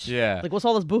sandwich. Yeah. Like, what's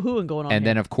all this boohooing going on? And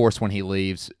here? then, of course, when he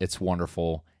leaves, it's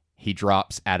wonderful. He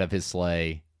drops out of his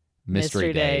sleigh,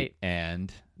 mystery date,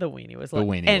 and the weenie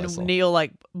whistle. And Neil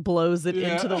like blows it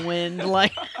into the wind,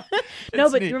 like. No,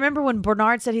 but remember when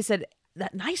Bernard said, he said,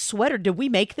 that nice sweater, did we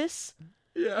make this?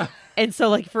 Yeah. And so,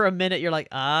 like, for a minute, you're like,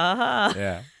 ah.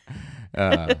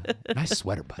 Yeah. Nice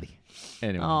sweater, buddy.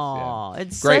 Anyways,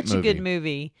 it's great such a good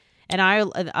movie. And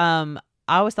I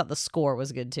always thought the score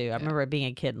was good, too. I remember being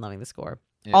a kid and loving the score.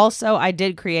 Yeah. Also, I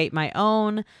did create my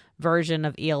own version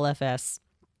of ELFS.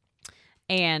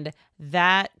 And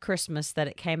that Christmas that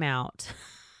it came out,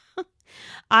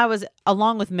 I was,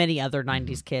 along with many other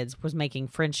 90s kids, was making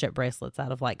friendship bracelets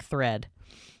out of, like, thread.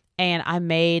 And I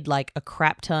made like a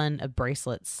crap ton of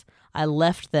bracelets. I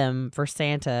left them for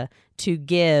Santa to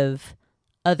give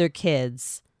other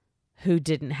kids who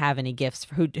didn't have any gifts,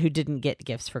 who didn't get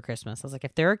gifts for Christmas. I was like,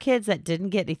 if there are kids that didn't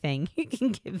get anything, you can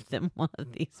give them one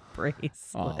of these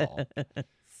bracelets. Oh,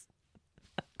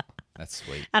 that's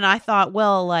sweet. And I thought,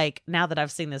 well, like, now that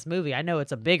I've seen this movie, I know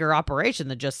it's a bigger operation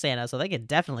than just Santa, so they could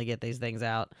definitely get these things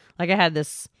out. Like, I had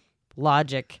this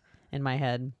logic in my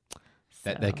head.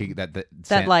 That they could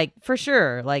that like for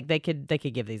sure, like they could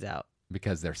give these out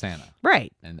because they're Santa,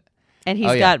 right? And And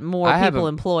he's got more people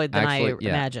employed than I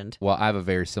imagined. Well, I have a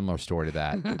very similar story to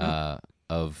that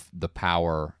of the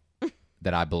power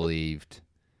that I believed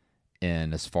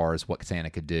in as far as what Santa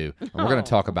could do. And we're going to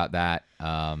talk about that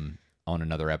on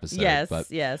another episode. Yes,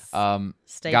 but, yes.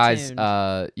 Stay guys, tuned.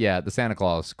 The Santa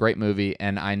Claus, great movie.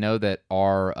 And I know that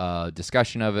our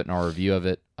discussion of it and our review of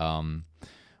it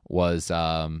was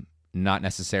not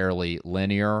necessarily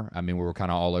linear. I mean, we were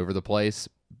kind of all over the place.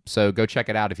 So go check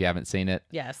it out if you haven't seen it.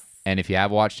 Yes. And if you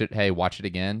have watched it, hey, watch it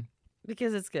again.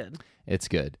 Because it's good. It's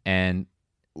good. And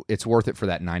it's worth it for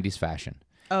that 90s fashion.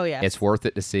 Oh, yeah. It's worth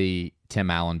it to see Tim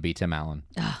Allen be Tim Allen.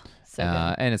 Oh, so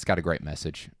good. And it's got a great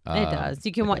message. It does.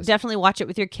 You can definitely watch it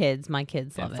with your kids. My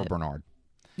kids love it. For Bernard.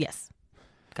 Yes.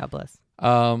 God bless.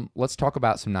 Let's talk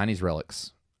about some 90s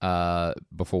relics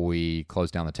before we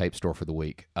close down the tape store for the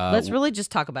week. Let's really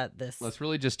just talk about this. Let's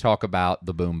really just talk about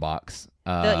the boombox.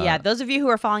 Those of you who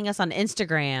are following us on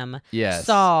Instagram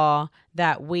saw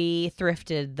that we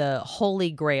thrifted the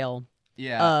holy grail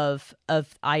of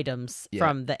items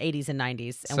from the 80s and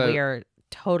 90s, and we are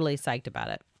totally psyched about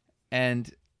it.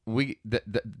 And we've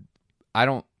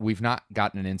not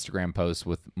gotten an Instagram post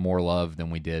with more love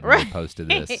than we did when we posted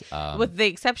this. With the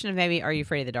exception of maybe Are You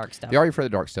Afraid of the Dark stuff. The Are You Afraid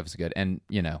of the Dark stuff is good. And,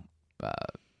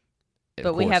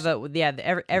 but we have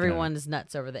everyone's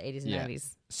nuts over the 80s and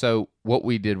 90s. So what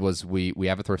we did was we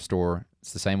have a thrift store.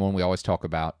 It's the same one we always talk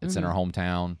about. It's in our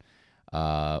hometown.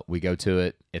 We go to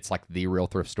it. It's like the real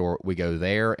thrift store. We go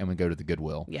there and we go to the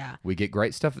Goodwill. Yeah. We get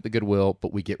great stuff at the Goodwill,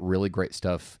 but we get really great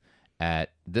stuff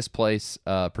at this place,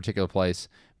 particular place,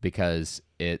 because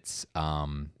it's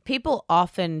people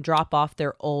often drop off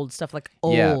their old stuff, like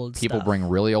people bring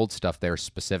really old stuff there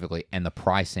specifically, and the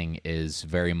pricing is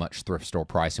very much thrift store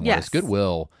pricing, whereas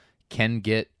Goodwill can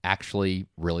get actually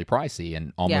really pricey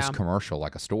and almost commercial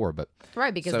like a store. But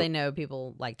right, because they know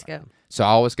people like to go. So I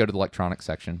always go to the electronics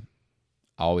section.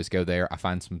 I always go there. I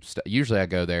find some stuff. Usually I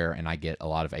go there and I get a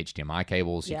lot of HDMI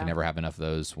cables. You can never have enough of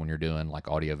those when you're doing like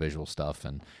audio-visual stuff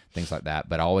and things like that.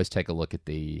 But I always take a look at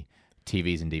the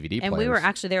TVs and DVD players. And we were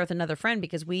actually there with another friend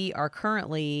because we are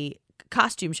currently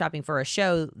costume shopping for a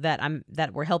show that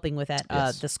we're helping with at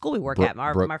the school we work at.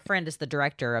 My friend is the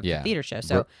director of the theater show.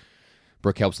 So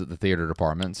Brooke helps at the theater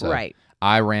department. So right.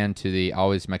 I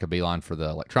always make a beeline for the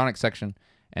electronics section,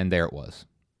 and there it was.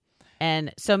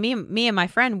 And so me and my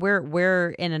friend,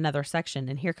 we're in another section,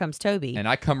 and here comes Toby. And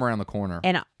I come around the corner.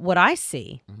 And what I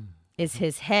see is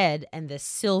his head and this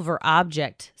silver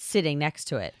object sitting next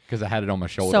to it. Because I had it on my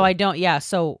shoulder. So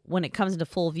so when it comes into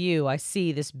full view, I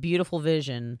see this beautiful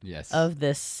vision of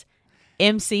this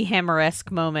MC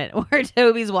Hammer-esque moment where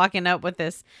Toby's walking up with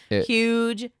this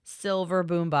huge silver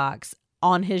boombox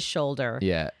on his shoulder.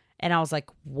 Yeah. And I was like,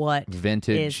 what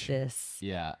vintage is this?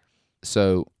 Yeah.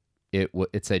 So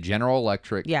it's a General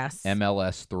Electric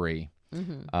MLS 3.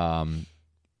 Mm-hmm.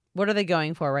 What are they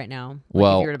going for right now?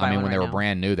 Well, when they were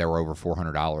brand new, they were over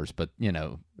 $400. But,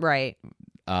 right.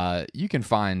 You can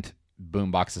find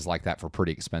boom boxes like that for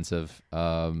pretty expensive.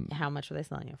 How much were they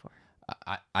selling it for?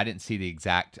 I didn't see the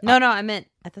exact. No, I meant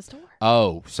at the store.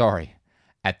 Oh, sorry.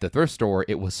 At the thrift store,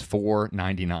 it was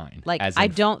 $4.99. I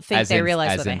don't think they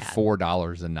realized what they had.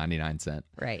 $4.99.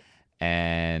 Right.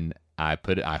 And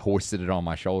I hoisted it on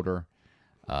my shoulder,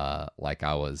 like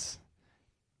I was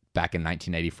back in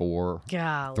 1984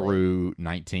 through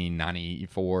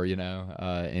 1994.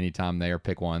 Anytime there,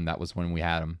 pick one. That was when we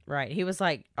had them. Right. He was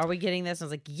like, "Are we getting this?" I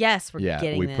was like, "Yes, we're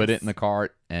getting this." We put it in the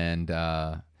cart and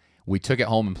we took it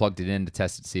home and plugged it in to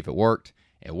test it to see if it worked.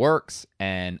 It works,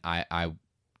 and I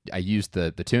used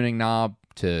the tuning knob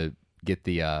to get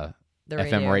the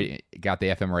FM radio, got the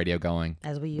FM radio going.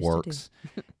 As we used works.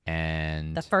 to do.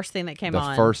 And the first thing that came on.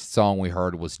 The first song we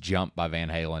heard was Jump by Van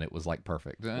Halen. It was like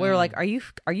perfect. We were like, are you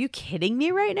kidding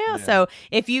me right now? Yeah. So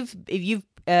if you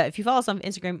follow us on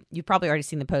Instagram, you've probably already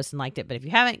seen the post and liked it. But if you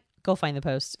haven't, go find the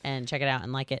post and check it out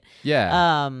and like it.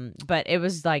 Yeah. But it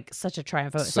was like such a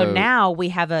triumph. So now we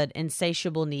have an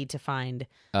insatiable need to find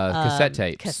cassette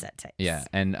tapes. Cassette tapes. Yeah.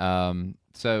 And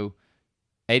so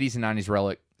 80s and 90s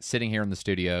relic sitting here in the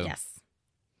studio. Yes.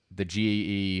 The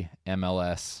GE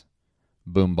MLS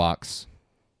boombox,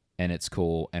 and it's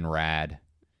cool and rad.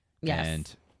 Yes.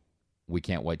 And we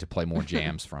can't wait to play more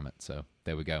jams from it. So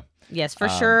there we go. Yes, for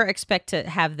sure. Expect to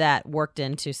have that worked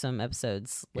into some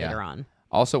episodes later on.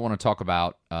 Also want to talk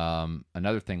about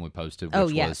another thing we posted,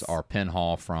 which was our pin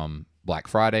haul from Black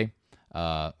Friday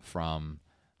from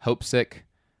Hopesick,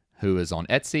 who is on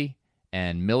Etsy,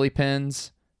 and Millie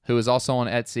Pins, who is also on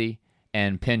Etsy,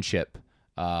 and Pinship.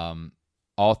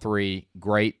 All three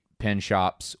great pin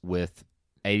shops with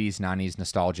 80s, 90s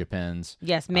nostalgia pins.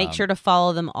 Yes, make sure to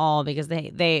follow them all because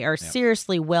they are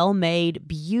seriously well-made,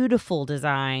 beautiful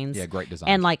designs. Yeah, great designs.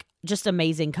 And like just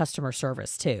amazing customer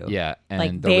service too. Yeah, and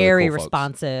like they're very really cool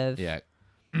responsive. Folks.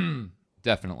 Yeah,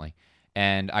 definitely.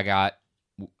 And I got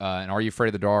an Are You Afraid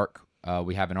of the Dark?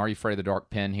 We have an Are You Afraid of the Dark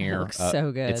pin here. It looks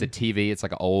so good. It's a TV. It's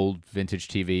like an old vintage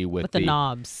TV with the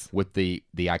knobs, with the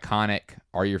iconic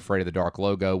Are You Afraid of the Dark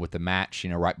logo with the match.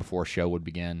 Right before a show would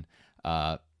begin.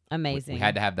 Amazing. We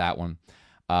had to have that one.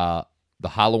 The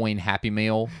Halloween Happy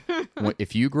Meal.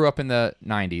 If you grew up in the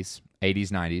 90s, 80s,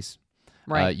 90s,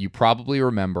 right, you probably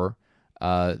remember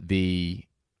the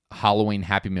Halloween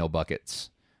Happy Meal buckets.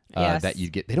 Yes. That you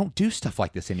get. They don't do stuff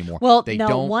like this anymore. Well, they no,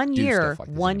 don't one do year, stuff like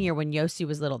this one anymore. year when Yossi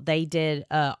was little, they did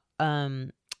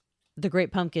the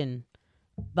Great Pumpkin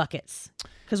buckets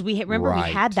because we remember Right.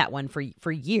 we had that one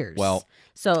for years. Well,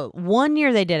 so one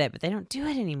year they did it, but they don't do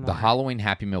it anymore. The Halloween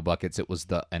Happy Meal buckets. It was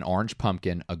an orange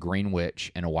pumpkin, a green witch,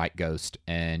 and a white ghost,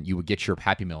 and you would get your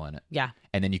Happy Meal in it. Yeah,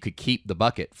 and then you could keep the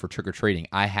bucket for trick or treating.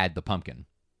 I had the pumpkin.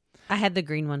 I had the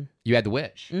green one. You had the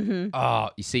witch. Mm-hmm. Oh,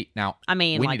 you see now. I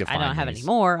mean, we like need to I find don't have these. any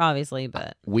more, obviously,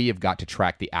 but We have got to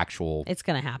track the actual it's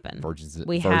gonna happen. versions of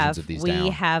We these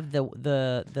have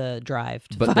the drive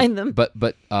to but find them. But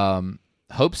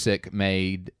Hopesick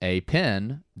made a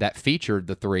pin that featured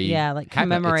the three. Yeah, like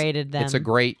commemorated them. It's a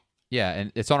great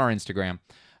and it's on our Instagram.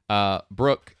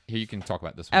 Brooke, here you can talk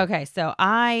about this one. Okay, so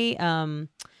I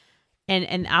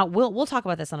we'll talk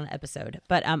about this on an episode,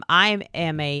 but I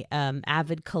am a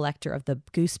avid collector of the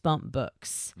Goosebump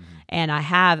books, and I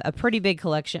have a pretty big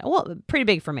collection. Well, pretty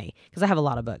big for me because I have a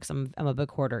lot of books. I'm a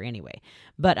book hoarder anyway.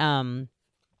 But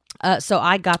so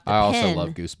I got the I pen. also love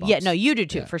Goosebumps. Yeah, no, you do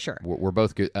too, for sure. We're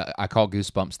both good. I call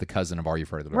Goosebumps the cousin of Are You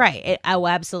Afraid of the Dark? Right.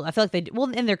 Absolutely. I feel like they do.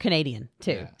 Well, and they're Canadian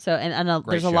too. Yeah. So and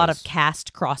there's a lot of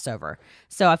cast crossover.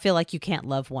 So I feel like you can't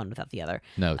love one without the other.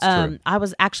 No, it's true. I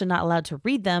was actually not allowed to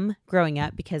read them growing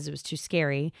up because it was too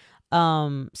scary.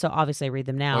 So obviously I read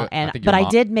them now. Well, I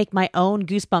did make my own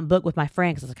Goosebump book with my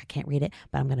friend because I was like, I can't read it,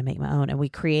 but I'm going to make my own. And we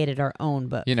created our own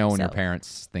book. When your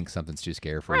parents think something's too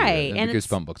scary for Right, you. and The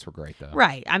Goosebump books were great, though.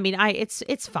 Right. I mean,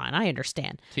 it's fine. I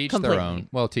understand. Teach completely. their own.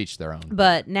 Well, teach their own.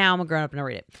 But now I'm a grown up and I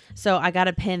read it. So I got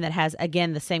a pen that has,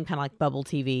 again, the same kind of like bubble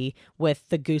TV with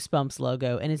the Goosebumps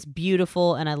logo. And it's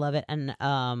beautiful and I love it. And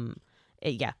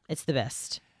it's the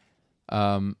best.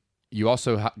 You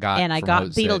also got and I from got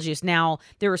Jose- Beetlejuice. Now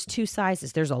there was two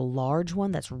sizes. There's a large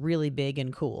one that's really big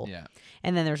and cool. Yeah.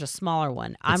 And then there's a smaller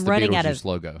one. It's I'm the running out Beetlejuice of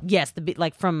logo. Yes,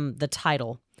 like from the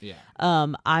title. Yeah.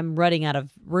 I'm running out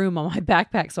of room on my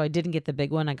backpack, so I didn't get the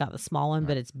big one. I got the small one,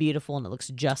 but it's beautiful and it looks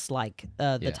just like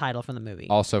the title from the movie.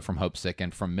 Also from Hopesick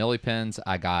and from Millie Pens,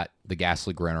 I got the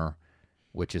Ghastly Grinner,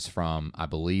 which is from I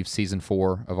believe season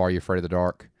 4 of Are You Afraid of the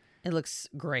Dark. It looks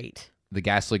great. The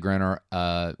Ghastly Grinner.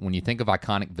 When you think of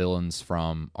iconic villains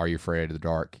from Are You Afraid of the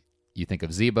Dark, you think of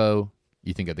Zebo.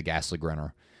 You think of the Ghastly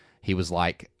Grinner. He was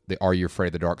like the Are You Afraid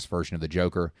of the Dark's version of the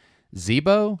Joker.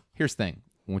 Zebo. Here's the thing: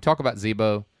 when we talk about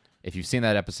Zebo, if you've seen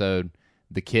that episode,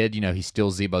 the kid, he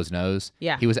steals Zebo's nose.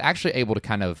 Yeah. He was actually able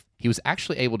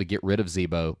to get rid of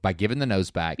Zebo by giving the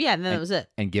nose back. Yeah, and then that was it.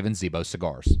 And giving Zebo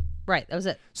cigars. Right, that was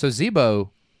it. So Zebo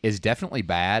is definitely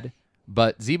bad,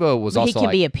 but Zebo was But also he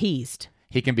can be appeased.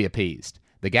 He can be appeased.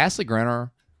 The Ghastly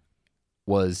Grinner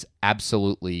was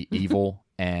absolutely evil,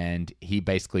 and he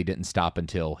basically didn't stop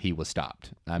until he was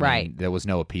stopped. I mean, Right. there was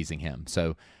no appeasing him.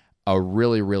 So a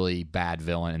really, really bad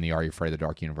villain in the Are You Afraid of the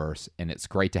Dark universe, and it's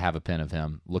great to have a pin of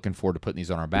him. Looking forward to putting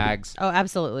these on our bags. Oh,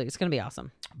 absolutely. It's going to be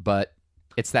awesome. But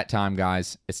it's that time,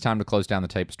 guys. It's time to close down the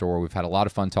tape store. We've had a lot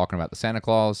of fun talking about the Santa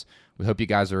Claus. We hope you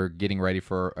guys are getting ready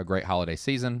for a great holiday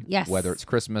season. Yes. Whether it's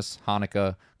Christmas,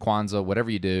 Hanukkah, Kwanzaa, whatever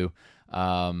you do.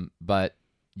 But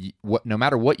no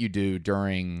matter what you do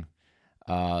during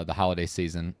the holiday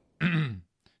season,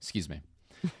 excuse me,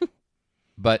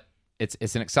 but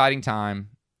it's an exciting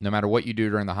time. No matter what you do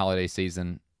during the holiday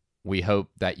season, we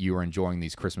hope that you are enjoying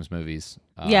these Christmas movies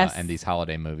Yes. and these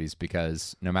holiday movies,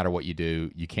 because no matter what you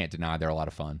do, you can't deny they're a lot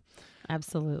of fun.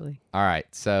 Absolutely. All right.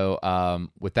 So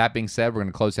with that being said, we're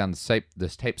going to close down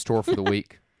this tape store for the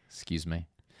week. Excuse me.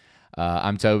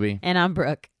 I'm Toby. And I'm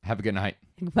Brooke. Have a good night.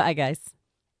 Bye, guys.